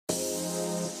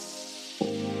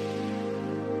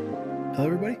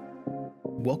Hello, everybody.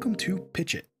 Welcome to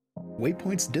Pitch It,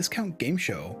 Waypoint's discount game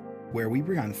show where we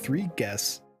bring on three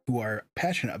guests who are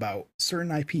passionate about certain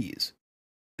IPs.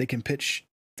 They can pitch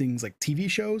things like TV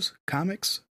shows,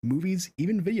 comics, movies,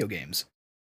 even video games.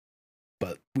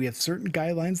 But we have certain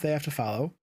guidelines they have to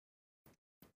follow,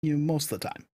 most of the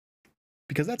time.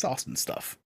 Because that's awesome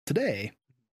stuff. Today,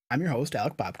 I'm your host,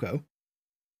 Alec Bobko,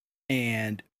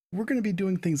 and we're going to be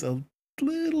doing things a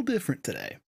little different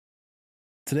today.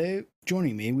 Today,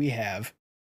 joining me, we have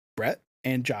Brett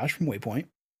and Josh from Waypoint.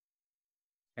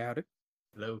 Howdy.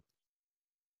 Hello.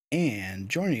 And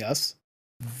joining us,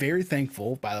 very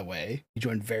thankful, by the way, he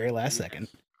joined very last second,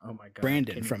 Oh my god.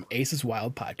 Brandon from Aces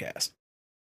Wild Podcast.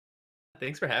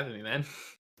 Thanks for having me, man.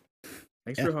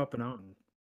 Thanks Yeah. for hopping on.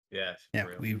 Yeah,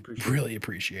 We really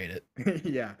appreciate it.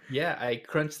 Yeah. Yeah, I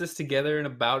crunched this together in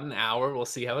about an hour. We'll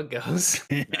see how it goes.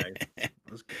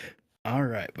 Let's go. All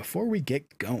right, before we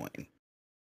get going,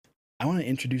 I want to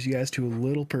introduce you guys to a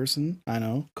little person I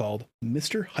know called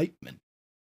Mr. Hypeman.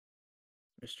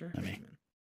 Mr. I mean- Hyman.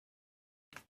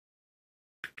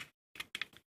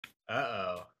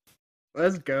 Uh-oh.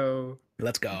 Let's go.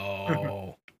 Let's go.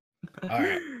 All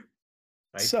right,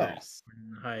 So- Vipers.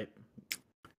 Hype.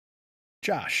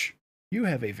 Josh, you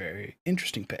have a very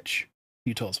interesting pitch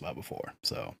you told us about before.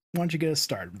 So why don't you get us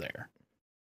started there?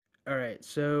 All right.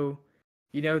 So,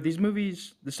 these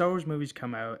movies, the Star Wars movies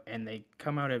come out and they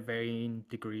come out at varying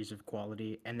degrees of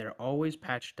quality and they're always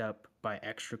patched up by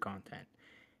extra content.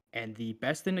 And the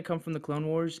best thing to come from the Clone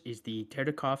Wars is the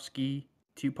Tartakovsky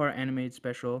 2-part animated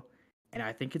special. And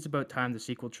I think it's about time the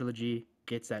sequel trilogy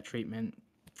gets that treatment.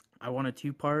 I want a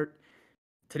 2-part.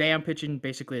 Today I'm pitching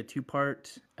basically a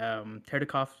 2-part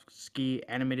Tartakovsky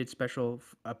animated special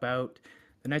about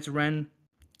the Knights of Ren,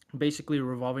 basically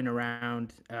revolving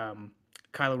around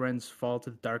Kylo Ren's fall to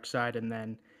the dark side, and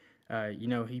then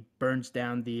he burns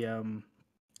down the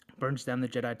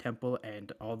Jedi Temple,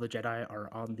 and all the Jedi are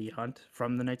on the hunt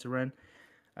from the Knights of Ren.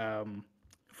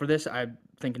 For this, I'm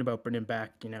thinking about bringing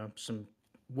back some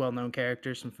well-known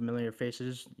characters, some familiar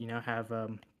faces. Have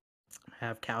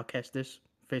Cal Kestis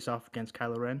face off against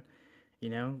Kylo Ren.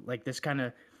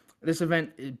 This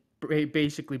event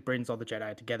basically brings all the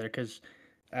Jedi together because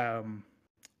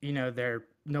they're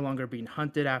no longer being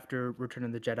hunted after Return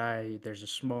of the Jedi. There's a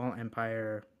small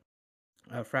Empire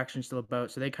faction still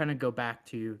about, so they kind of go back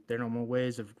to their normal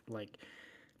ways of like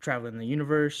traveling the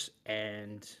universe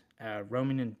and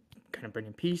roaming and kind of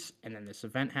bringing peace. And then this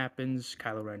event happens.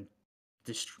 Kylo Ren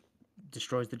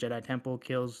destroys the Jedi Temple,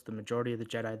 kills the majority of the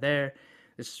Jedi there.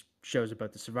 This shows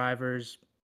about the survivors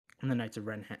and the Knights of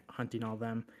Ren hunting all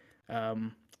them.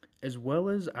 As well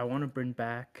as I want to bring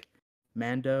back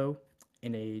Mando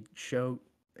in a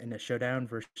showdown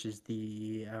versus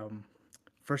the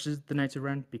Knights of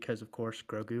Ren, because of course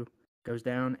Grogu goes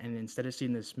down, and instead of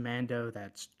seeing this Mando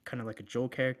that's kind of like a Joel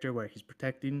character where he's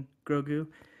protecting Grogu,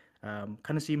 kind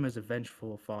of see him as a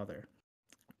vengeful father,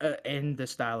 in the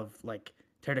style of like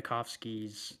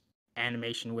Tartakovsky's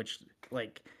animation, which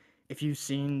like if you've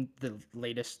seen the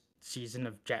latest season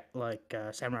of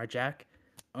Samurai Jack,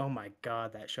 oh my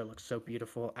god, that show looks so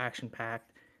beautiful, action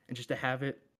packed, and just to have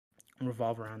it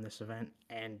revolve around this event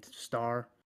and star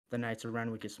the Knights of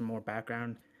Ren, we get some more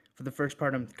background. For the first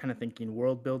part, I'm kind of thinking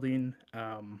world building,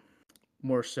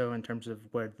 more so in terms of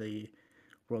where the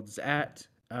world is at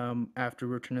after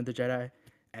Return of the Jedi,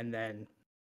 and then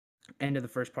end of the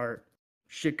first part,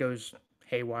 shit goes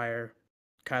haywire,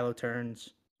 Kylo turns,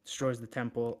 destroys the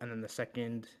temple, and then the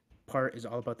second part is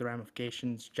all about the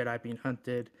ramifications, Jedi being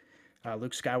hunted,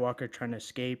 Luke Skywalker trying to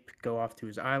escape, go off to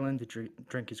his island to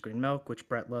drink his green milk, which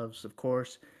Brett loves, of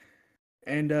course.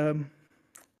 And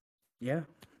yeah,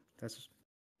 that's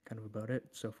kind of about it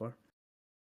so far.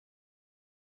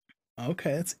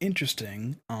 Okay, that's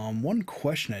interesting. One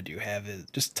question I do have is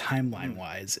just timeline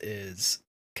wise is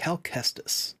Cal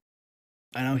Kestis.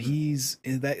 I know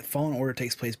that Fallen Order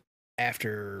takes place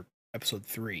after episode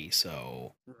 3,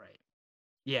 so Right.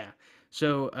 Yeah.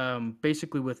 So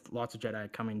basically, with lots of Jedi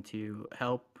coming to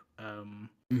help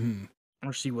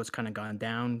or see what's kind of gone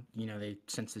down, they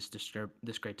sense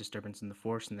this great disturbance in the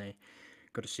Force, and they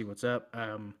go to see what's up.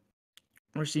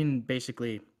 We're seeing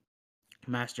basically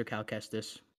Master Cal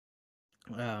Kestis,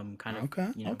 kind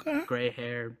of gray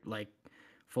hair, like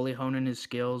fully honing his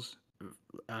skills.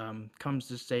 Comes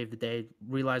to save the day,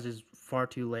 realizes far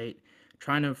too late,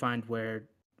 trying to find where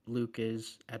Luke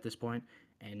is at this point,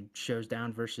 and shows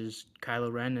down versus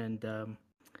Kylo Ren. And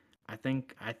I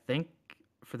think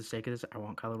for the sake of this, I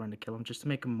want Kylo Ren to kill him just to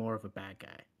make him more of a bad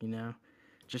guy,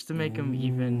 just to make him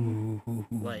even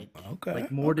like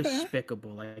more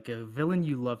despicable, like a villain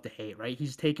you love to hate, right?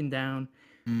 He's taken down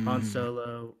Han Mhm.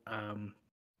 Solo,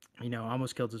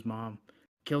 almost killed his mom,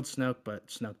 killed Snoke, but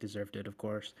Snoke deserved it, of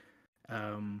course.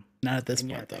 Um, Not at this and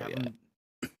yeah, point to though. have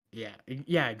Yet. him,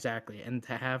 yeah, exactly, and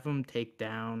to have him take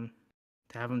down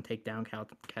Cal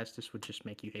Kestis would just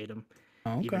make you hate him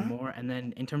even Okay. more. And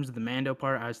then in terms of the Mando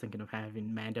part, I was thinking of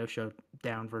having Mando show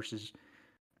down versus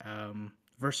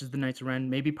the Knights of Ren,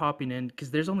 maybe popping in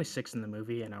because there's only 6 in the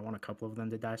movie, and I want a couple of them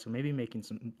to die, so maybe making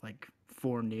some like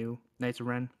 4 new Knights of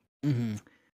Ren. Hmm.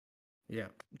 Yeah,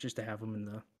 just to have them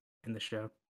in the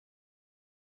show.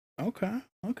 Okay.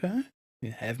 Okay.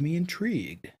 You have me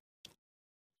intrigued.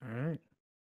 All right.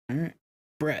 All right,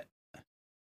 Brett,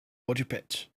 what'd you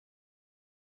pitch?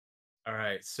 All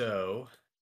right, so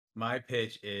my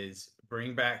pitch is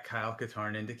bring back Kyle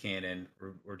Katarn into canon.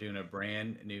 We're doing a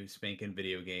brand new spanking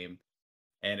video game,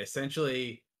 and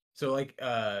essentially, so like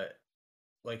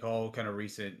all kind of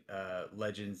recent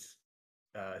Legends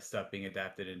stuff being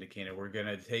adapted into canon, we're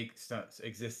gonna take some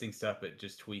existing stuff but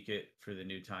just tweak it for the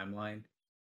new timeline.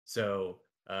 So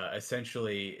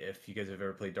essentially, if you guys have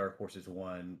ever played Dark Forces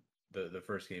One, the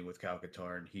first game with Kyle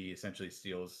Katarn, he essentially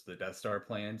steals the Death Star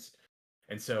plans,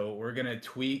 and so we're gonna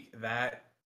tweak that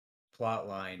plot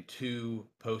line to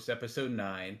post episode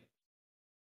 9,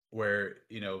 where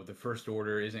the First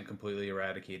Order isn't completely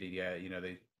eradicated yet.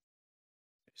 They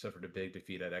suffered a big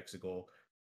defeat at Exegol,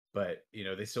 but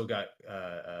they still got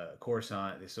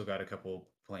Coruscant. They still got a couple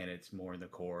planets more in the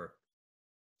core,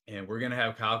 and we're gonna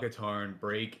have Kyle Katarn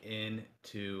break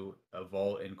into a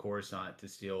vault in Coruscant to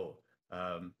steal.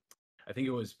 Um, I think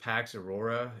it was Pax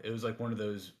Aurora. It was like one of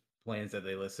those plans that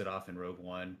they listed off in Rogue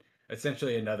One.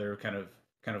 Essentially, another kind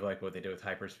of like what they did with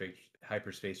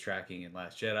hyperspace tracking in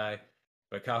Last Jedi.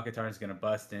 But Kyle Katarn's gonna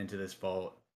bust into this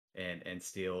vault and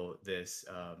steal this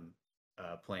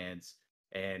plans,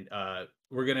 and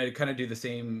we're gonna kind of do the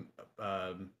same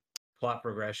plot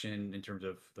progression in terms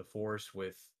of the Force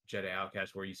with Jedi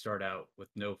Outcast, where you start out with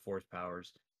no Force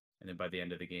powers, and then by the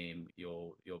end of the game,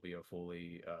 you'll be a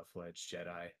fully fledged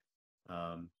Jedi.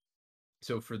 Um,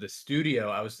 so for the studio,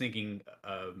 I was thinking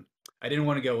I didn't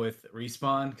want to go with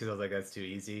Respawn because I was like that's too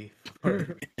easy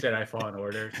for Jedi Fallen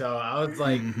Order. So I was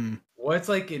like, Hmm. what's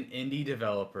like an indie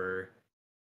developer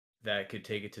that could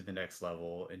take it to the next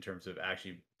level in terms of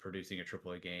actually producing a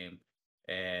AAA game?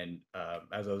 And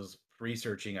as I was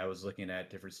researching, I was looking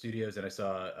at different studios, and I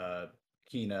saw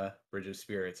Kena Bridge of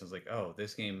Spirits. I was like, oh,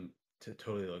 this game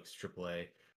totally looks AAA,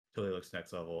 totally looks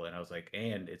next level. And I was like,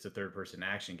 and it's a third-person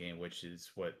action game, which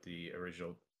is what the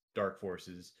original Dark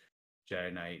Forces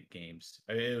Jedi Knight games.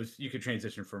 I mean, it was, you could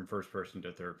transition from first person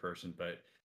to third person, but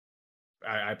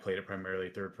I played it primarily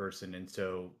third person, and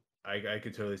so I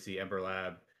could totally see Ember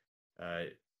Lab uh,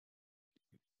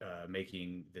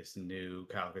 making this new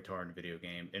Kyle Katarn video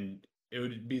game, and it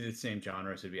would be the same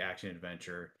genre. So it'd be action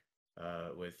adventure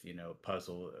with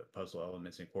puzzle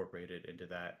elements incorporated into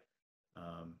that.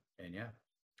 And yeah,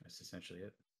 that's essentially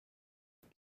it.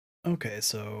 Okay,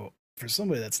 so for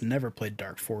somebody that's never played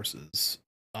Dark Forces,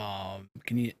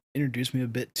 can you introduce me a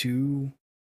bit to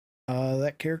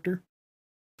that character?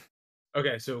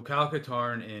 Okay, so Kyle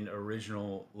Katarn in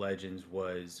original Legends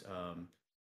was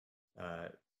uh,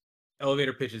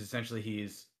 elevator pitch is essentially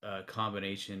he's a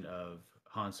combination of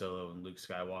Han Solo and Luke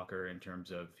Skywalker in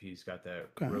terms of he's got that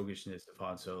Okay. roguishness of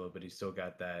Han Solo, but he's still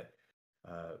got that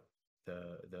uh,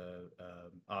 the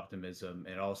optimism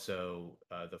and also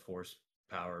the Force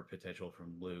power potential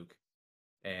from Luke.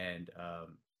 And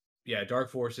yeah, Dark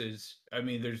Forces. I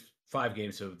mean, there's 5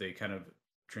 games, so they kind of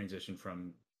transition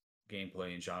from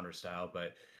gameplay and genre style,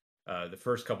 but the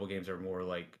first couple games are more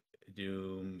like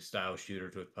Doom style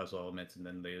shooters with puzzle elements, and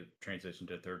then they transition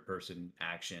to third person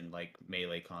action like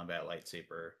melee combat,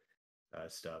 lightsaber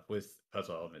stuff with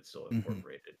puzzle elements still Hmm.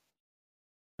 incorporated.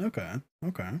 Okay.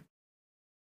 Okay.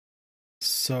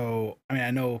 So, I mean,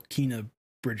 I know Kena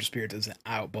Bridge of Spirits isn't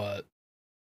out, but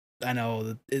I know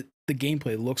that the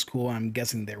gameplay looks cool. I'm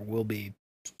guessing there will be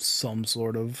some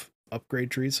sort of upgrade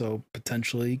tree, so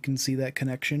potentially you can see that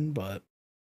connection. But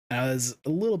as a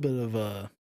little bit of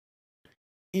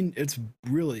it's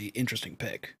really interesting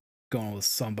pick going with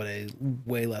somebody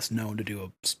way less known to do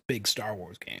a big Star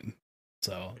Wars game.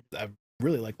 So I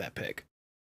really like that pick.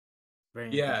 Very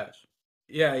Yeah, ambitious.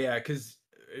 yeah, because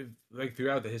like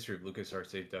throughout the history of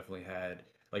LucasArts, they've definitely had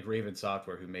like Raven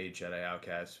Software, who made Jedi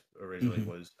Outcast originally, Hmm.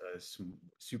 was a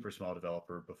super small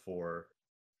developer before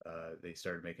they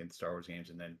started making Star Wars games,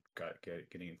 and then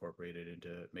getting incorporated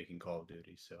into making Call of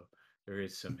Duty. So there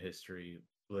is some history,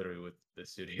 literally, with the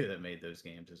studio that made those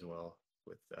games as well,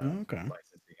 with Okay.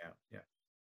 licensing out. Yeah.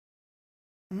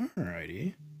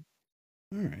 Alrighty.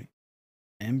 All right.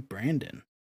 And Brandon,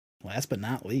 last but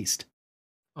not least.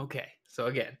 Okay, so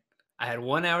again, I had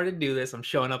 1 hour to do this. I'm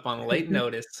showing up on late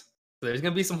notice. So there's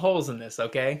gonna be some holes in this,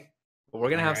 okay? But we're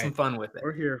gonna All have some right. fun with it.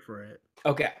 We're here for it.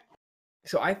 Okay.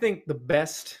 So I think the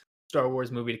best Star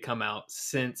Wars movie to come out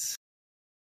since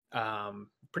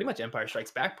pretty much Empire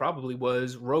Strikes Back probably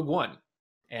was Rogue One.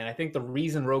 And I think the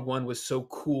reason Rogue One was so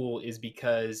cool is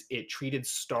because it treated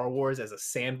Star Wars as a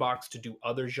sandbox to do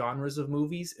other genres of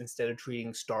movies instead of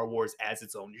treating Star Wars as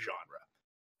its own genre.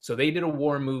 So they did a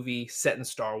war movie set in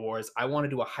Star Wars. I want to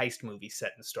do a heist movie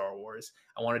set in Star Wars.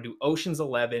 I want to do Ocean's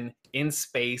 11 in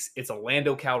space. It's a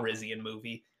Lando Calrissian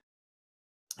movie.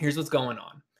 Here's what's going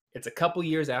on. It's a couple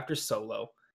years after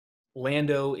Solo.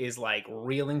 Lando is like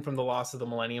reeling from the loss of the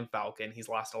Millennium Falcon. He's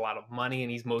lost a lot of money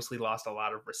and he's mostly lost a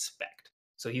lot of respect.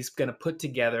 So he's going to put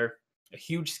together a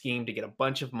huge scheme to get a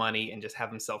bunch of money and just have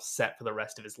himself set for the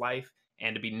rest of his life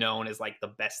and to be known as like the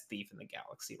best thief in the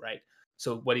galaxy, right?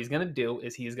 So what he's going to do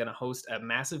is he's going to host a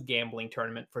massive gambling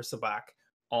tournament for Sabacc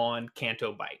on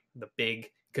Canto Bight, the big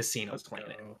casino Let's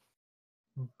planet. go.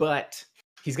 But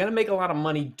he's going to make a lot of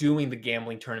money doing the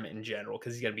gambling tournament in general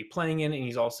because he's going to be playing in it and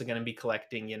he's also going to be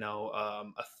collecting, a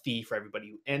fee for everybody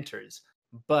who enters.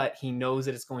 But he knows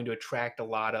that it's going to attract a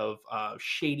lot of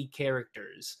shady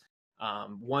characters.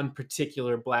 One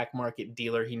particular black market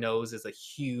dealer he knows is a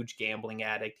huge gambling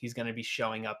addict. He's going to be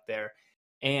showing up there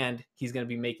and he's going to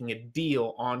be making a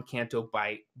deal on Canto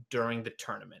Bight during the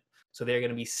tournament. So they're going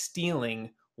to be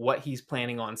stealing what he's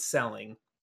planning on selling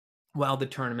while the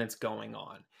tournament's going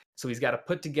on. So he's got to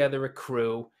put together a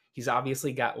crew. He's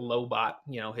obviously got Lobot,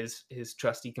 his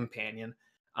trusty companion.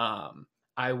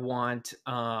 I want.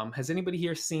 Has anybody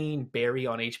here seen Barry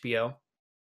on HBO?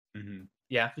 Mhm.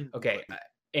 Yeah. Okay.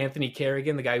 Anthony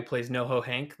Kerrigan, the guy who plays NoHo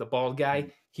Hank, the bald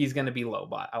guy, he's gonna be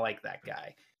Lobot. I like that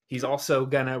guy. He's also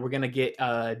we're gonna get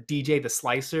DJ the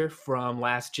Slicer from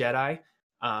Last Jedi.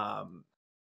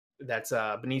 That's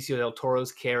Benicio del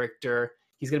Toro's character.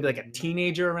 He's gonna be like a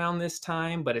teenager around this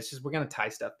time, but it's just we're gonna tie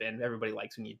stuff in. Everybody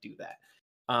likes when you do that.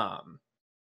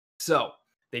 So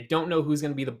they don't know who's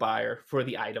gonna be the buyer for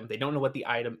the item. They don't know what the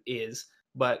item is,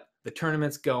 but the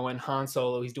tournament's going. Han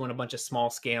Solo, he's doing a bunch of small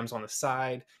scams on the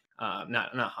side.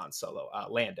 Not Han Solo,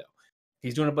 Lando.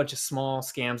 He's doing a bunch of small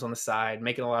scams on the side,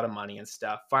 making a lot of money and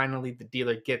stuff. Finally, the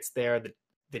dealer gets there.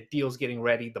 The deal's getting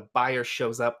ready. The buyer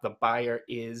shows up. The buyer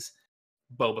is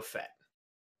Boba Fett.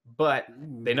 But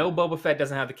they know Boba Fett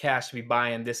doesn't have the cash to be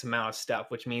buying this amount of stuff,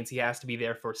 which means he has to be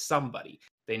there for somebody.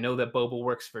 They know that Boba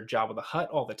works for Jabba the Hutt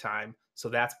all the time, so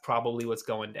that's probably what's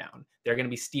going down. They're going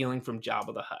to be stealing from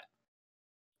Jabba the Hutt.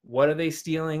 What are they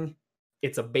stealing?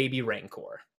 It's a baby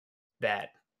Rancor that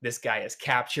this guy has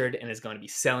captured and is going to be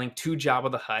selling to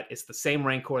Jabba the Hutt. It's the same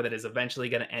Rancor that is eventually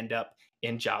going to end up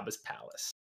in Jabba's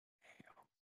palace.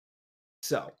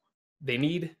 So they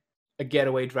need a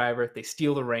getaway driver. They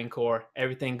steal the Rancor.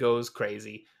 Everything goes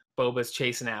crazy. Boba's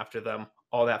chasing after them.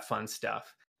 All that fun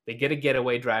stuff. They get a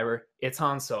getaway driver. It's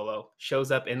Han Solo. Shows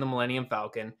up in the Millennium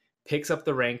Falcon. Picks up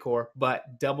the Rancor,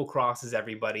 but double crosses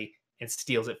everybody and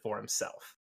steals it for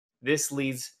himself. This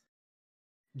leads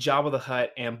Jabba the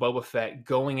Hutt and Boba Fett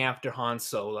going after Han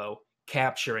Solo,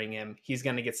 capturing him. He's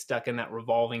going to get stuck in that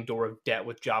revolving door of debt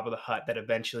with Jabba the Hutt that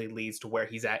eventually leads to where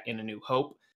he's at in A New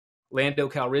Hope. Lando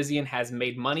Calrissian has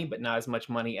made money, but not as much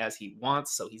money as he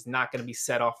wants, so he's not going to be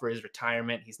set off for his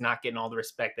retirement. He's not getting all the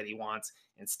respect that he wants.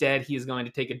 Instead, he is going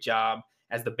to take a job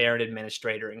as the Baron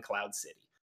Administrator in Cloud City.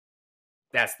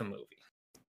 That's the movie.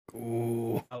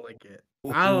 Ooh. I like it.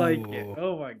 I like it. Ooh.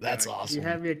 Oh my god. That's awesome. You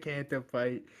had me at Canto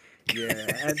Fight. Yeah,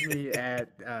 had me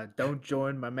at Don't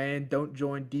Join my man. Don't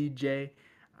join DJ.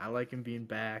 I like him being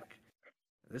back.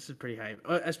 This is pretty hype.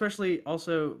 Especially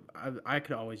also, I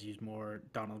could always use more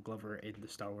Donald Glover in the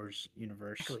Star Wars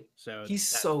universe. Exactly. So He's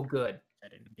so good.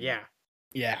 Yeah.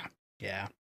 Yeah.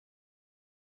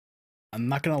 I'm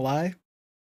not gonna lie.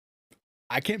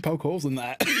 I can't poke holes in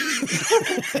that.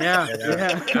 Yeah.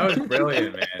 That was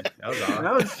brilliant, man. That was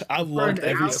awesome. I loved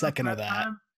every second of that.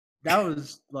 That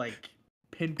was like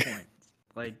pinpoint,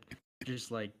 like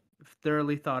just like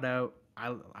thoroughly thought out.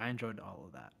 I enjoyed all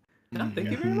of that. No,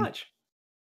 thank you very much.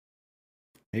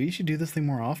 Maybe you should do this thing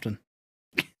more often.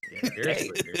 Yeah.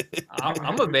 Seriously, dude.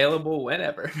 I'm available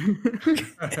whenever.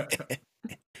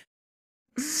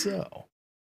 So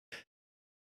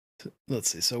let's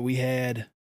see. So we had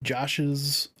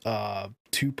Josh's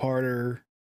two-parter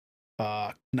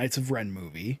Knights of Ren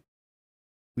movie.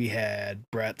 We had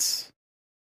Brett's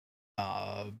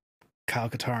Kyle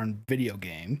Katarn video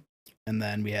game, and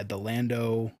then we had the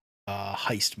Lando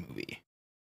heist movie.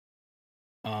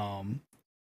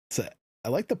 So I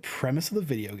like the premise of the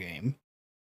video game.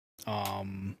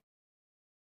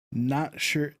 Not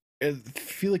sure. I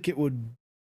feel like it would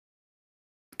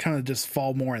kind of just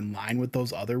fall more in line with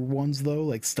those other ones though,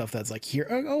 like stuff that's like here,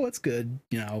 oh, it's good,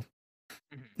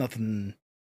 nothing.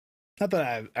 Not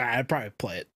that I'd probably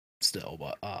play it still,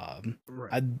 but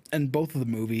Right. and both of the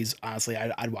movies, honestly,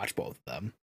 I'd watch both of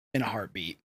them in a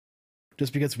heartbeat,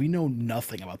 just because we know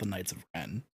nothing about the Knights of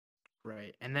Ren.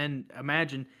 Right. And then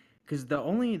imagine, because the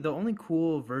only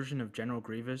cool version of General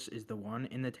Grievous is the one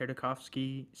in the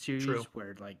Tartakovsky series True.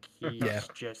 where like Yeah. he's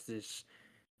just this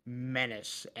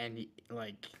menace, and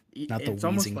Not the it's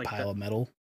almost wheezing like pile of metal.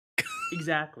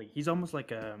 exactly. He's almost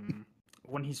like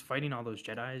when he's fighting all those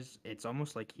Jedis, it's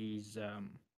almost like he's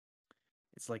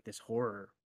it's like this horror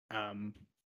um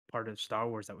part of Star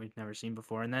Wars that we've never seen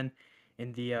before. And then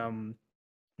in the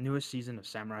newest season of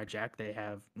Samurai Jack, they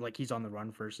have like he's on the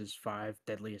run versus 5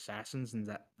 deadly assassins,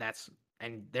 and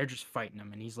and they're just fighting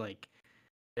him, and he's like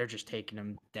they're just taking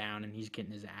him down, and he's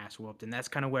getting his ass whooped. And that's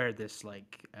kind of where this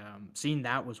like seeing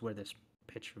that was where this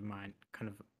pitch of mine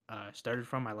kind of started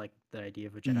from. I like the idea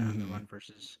of a Jedi on the Mhm. run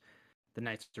versus the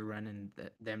Knights of Ren,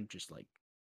 and them just like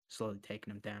slowly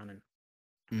taking him down and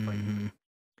fighting him Mhm. and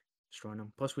destroying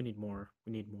him. Plus, we need more.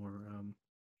 We need more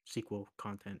sequel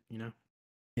content.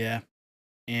 Yeah,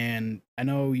 and I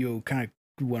know you kind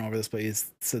of went over this, but you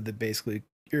said that basically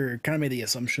you're kind of made the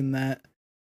assumption that,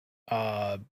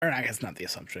 or I guess not the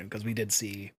assumption because we did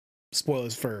see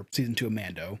spoilers for season 2 of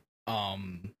Mando.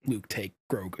 Luke take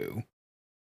Grogu,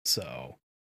 so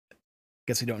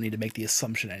guess we don't need to make the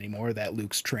assumption anymore that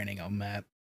Luke's training him at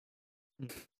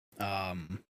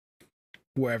um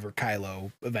wherever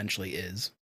Kylo eventually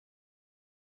is.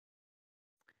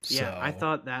 Yeah, I So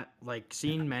thought that like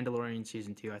seeing Mandalorian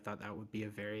season 2, I thought that would be a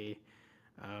very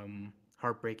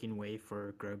heartbreaking way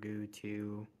for Grogu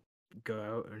to go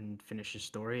out and finish his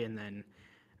story, and then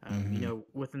mhm.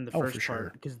 within the Oh, for first part,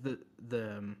 sure.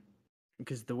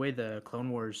 because the way the Clone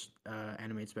Wars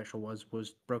animated special was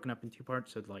broken up in 2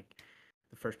 parts. So like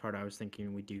the first part, I was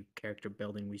thinking we do character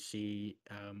building. We see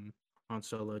Han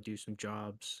Solo do some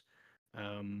jobs.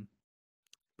 Um,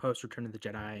 Post Return of the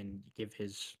Jedi and give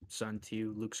his son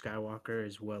to Luke Skywalker,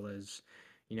 as well as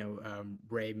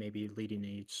Rey maybe leading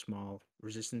a small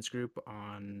resistance group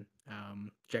on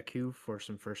Jakku for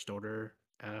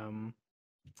um,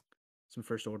 some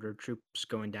First Order troops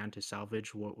going down to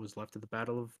salvage what was left of the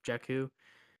Battle of Jakku,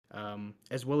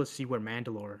 as well as see where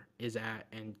Mandalore is at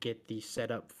and get the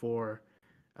setup for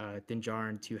Din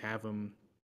Djarin to have him,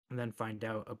 and then find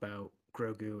out about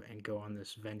Grogu and go on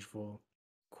this vengeful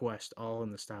quest, all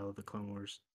in the style of the Clone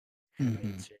Wars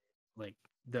animated Mhm. series, like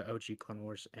the OG Clone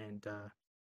Wars, and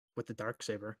with the dark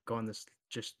saber, go on this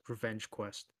just revenge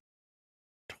quest.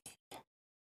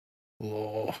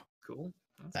 Oh, Cool.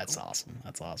 that's Cool. awesome.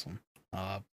 That's awesome.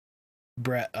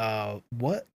 Brett,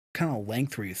 what kind of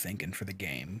length were you thinking for the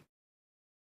game?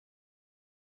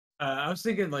 I was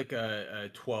thinking like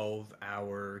a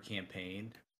 12-hour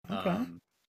campaign. Okay.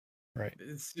 Right.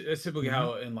 It's typically Hmm.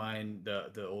 how in line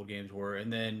the old games were,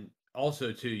 and then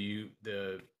also too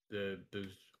the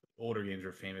those older games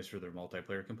are famous for their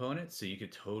multiplayer components, so you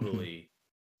could Hmm. totally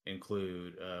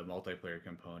include a multiplayer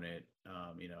component.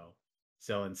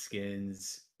 Selling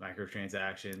skins,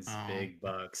 microtransactions, Oh, big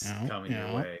bucks yeah, coming your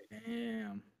yeah. way.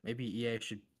 Damn, maybe EA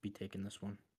should be taking this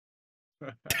one.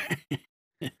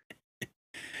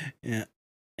 Yeah.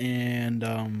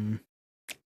 And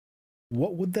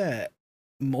what would that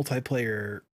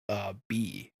multiplayer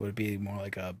be? Would it be more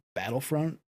like a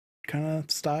Battlefront kind of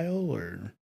style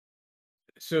or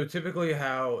So typically,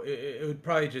 how it would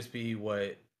probably just be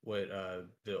what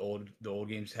the old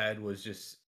games had was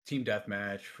just team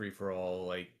deathmatch, free for all,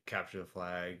 like capture the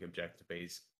flag, objective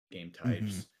based game Mhm.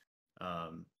 types,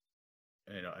 um,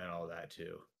 and all that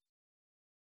too.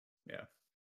 Yeah,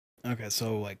 Okay,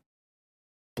 so like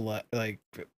like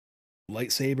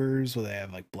lightsabers, will they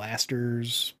have like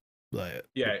blasters? Like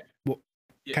yeah, what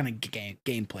yeah, kind of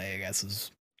gameplay I guess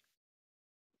is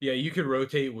yeah. You could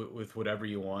rotate with whatever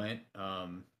you want.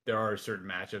 There are certain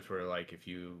matchups where, like, if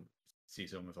you see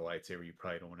someone with a lightsaber, you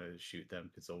probably don't want to shoot them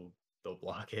because they'll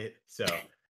block it. So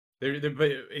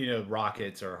but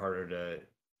rockets are harder to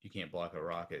you can't block a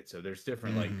rocket. So there's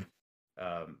different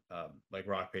Mhm. like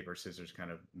rock paper scissors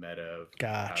kind of meta of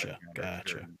how to Gotcha. counter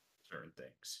Gotcha. certain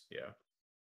things. Yeah.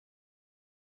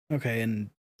 Okay, and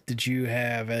did you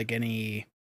have like any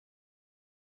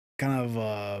kind of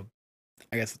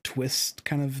I guess a twist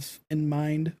kind of in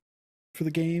mind for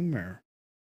the game or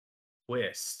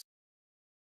Twist.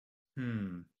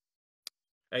 Hmm.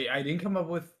 I didn't come up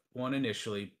with one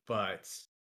initially, but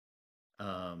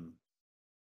um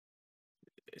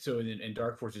so in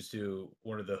Dark Forces 2,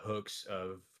 one of the hooks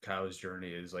of Kyle's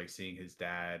journey is like seeing his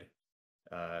dad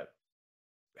uh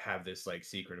have this like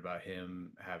secret about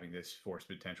him having this force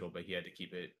potential, but he had to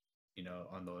keep it,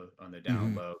 on the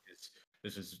down Mhm. low.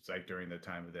 This was like during the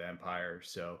time of the Empire,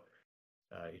 so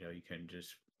you couldn't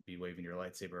just be waving your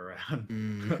lightsaber around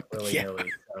willy Yeah.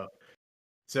 nilly.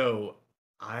 So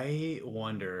I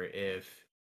wonder if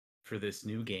for this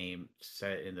new game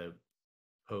set in the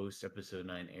post Episode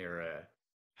 9 era,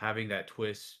 having that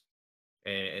twist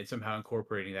and somehow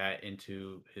incorporating that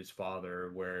into his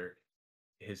father, where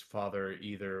his father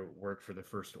either worked for the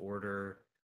First Order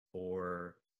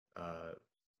or uh,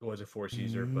 was a Force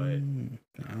user, but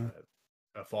Yeah.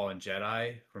 a fallen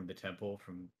Jedi from the temple,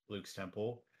 from Luke's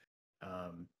temple. Like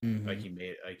Mhm. he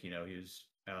made, like he was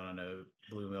out on a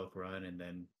blue milk run and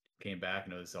then came back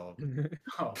and it was all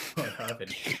all blown up.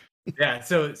 And yeah,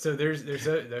 so there's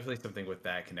definitely something with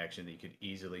that connection that you could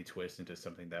easily twist into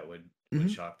something that would Mhm.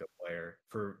 shock the player,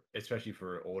 for especially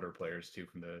for older players too,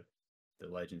 from the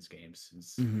Legends games,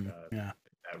 since Mhm. Yeah.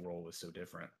 that role was so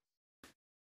different.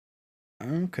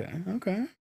 Okay.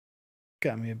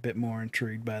 Got me a bit more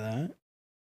intrigued by that.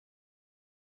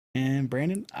 And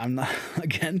Brandon, I'm not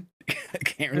again. I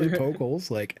can't really poke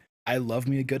holes. Like, I love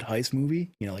me a good heist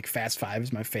movie. Like Fast Five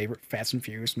is my favorite Fast and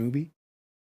Furious movie,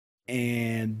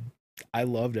 and I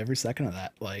loved every second of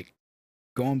that. Like,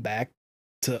 going back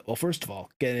to, well, first of all,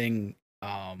 getting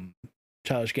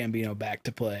Childish Gambino back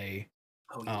to play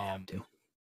Oh, you have um to.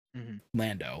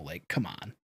 Lando. Like, come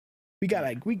on, we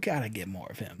gotta get more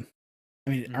of him. I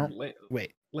mean,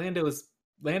 wait. Lando's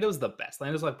the best.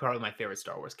 Lando's like probably my favorite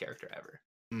Star Wars character ever.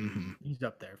 Mhm. He's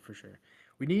up there for sure.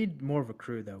 We need more of a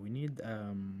crew though. We need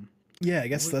Yeah, I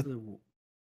guess what was that. the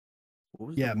what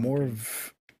was the Yeah, one more character?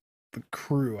 of the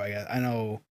crew. I guess I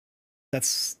know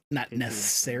that's not Take the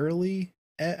necessarily.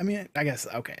 I mean, I guess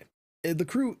okay. The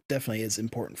crew definitely is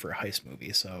important for a heist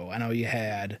movie. So I know you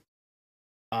had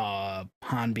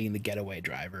Han being the getaway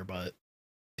driver, but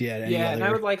do you had any Yeah, and I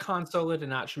other? would like Han Solo to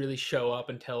not really show up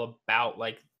until about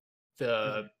like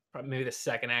maybe the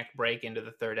second act break into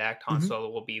the third act. Han Mhm. Solo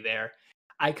will be there.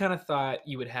 I kind of thought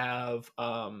you would have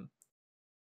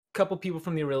couple people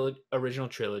from the original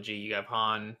trilogy. You have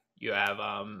Han, you have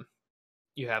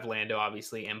Lando,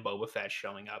 obviously, and Boba Fett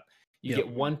showing up. You Yep.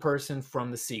 get one person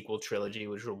from the sequel trilogy,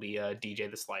 which will be DJ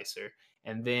the Slicer,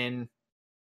 and then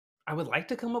I would like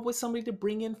to come up with somebody to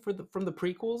bring in from the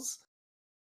prequels.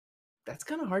 That's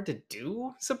kind of hard to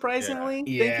do, surprisingly.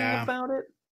 Thinking Yeah. about it,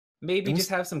 maybe just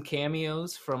Almost- have some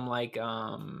cameos from like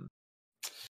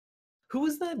who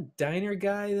was that diner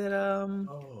guy that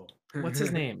Oh, what's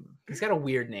his name? He's got a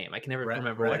weird name. I can never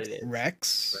remember what Rex? it is.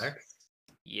 Rex. Rex.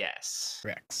 Yes,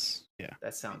 Rex. Yeah.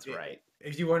 that sounds right.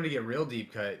 If you wanted to get real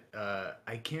deep cut,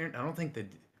 I can't. I don't think that.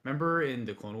 Remember in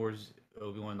the Clone Wars,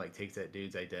 Obi-Wan like takes that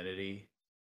dude's identity,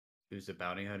 who's a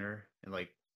bounty hunter, and like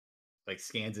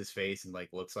scans his face and like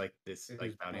looks like this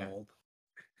like bounty hunter.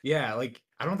 Yeah, like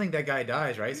I don't think that guy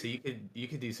dies, right? So you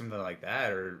could do something like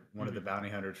that, or one of the bounty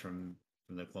hunters from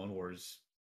the Clone Wars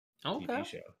Okay, TV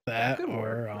show. that That could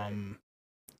work. or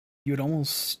you would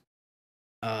almost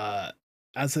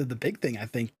as the big thing I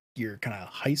think your kind of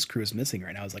heist crew is missing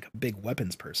right now is like a big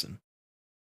weapons person.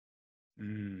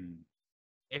 Mm.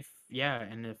 If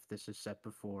and if this is set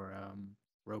before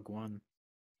Rogue One,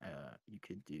 you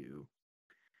could do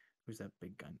who's that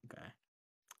big gun guy?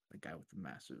 The guy with the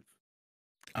massive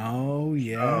Oh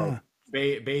yeah.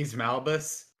 Baze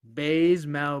Malbus. Baze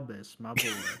Malbus, my boy.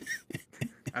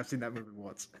 I've seen that movie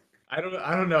once. I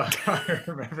don't know how I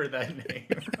remember that name.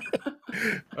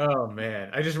 Oh man,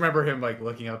 I just remember him like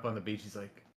looking up on the beach. He's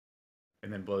like,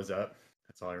 and then blows up.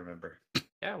 That's all I remember.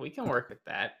 Yeah, we can work with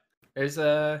that. There's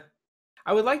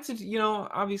I would like to,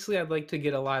 obviously I'd like to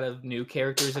get a lot of new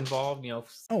characters involved,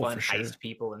 fun for sure. heist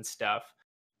people and stuff.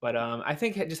 But I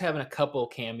think just having a couple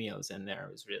cameos in there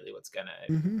is really what's gonna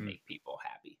make people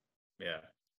happy. Yeah.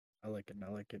 I like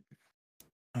it.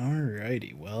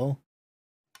 Alrighty. Well,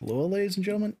 ladies and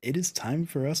gentlemen, it is time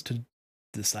for us to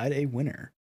decide a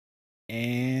winner.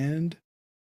 And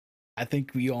I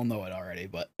think we all know it already,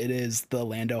 but it is the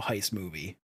Lando heist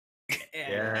movie.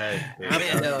 Yeah.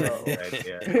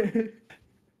 Lando.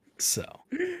 So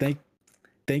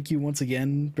thank you once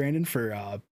again, Brandon,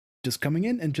 for just coming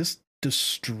in and just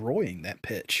destroying that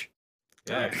pitch.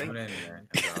 Yeah, coming in, man.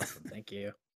 That's awesome. Thank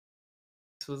you.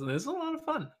 This was a lot of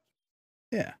fun.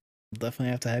 Yeah, we'll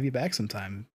definitely have to have you back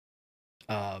sometime.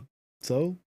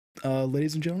 So,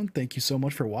 ladies and gentlemen, thank you so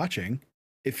much for watching.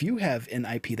 If you have an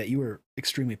IP that you are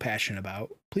extremely passionate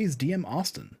about, please DM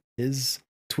Austin. His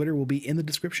Twitter will be in the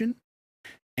description,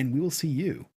 and we will see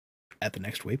you at the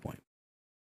next waypoint.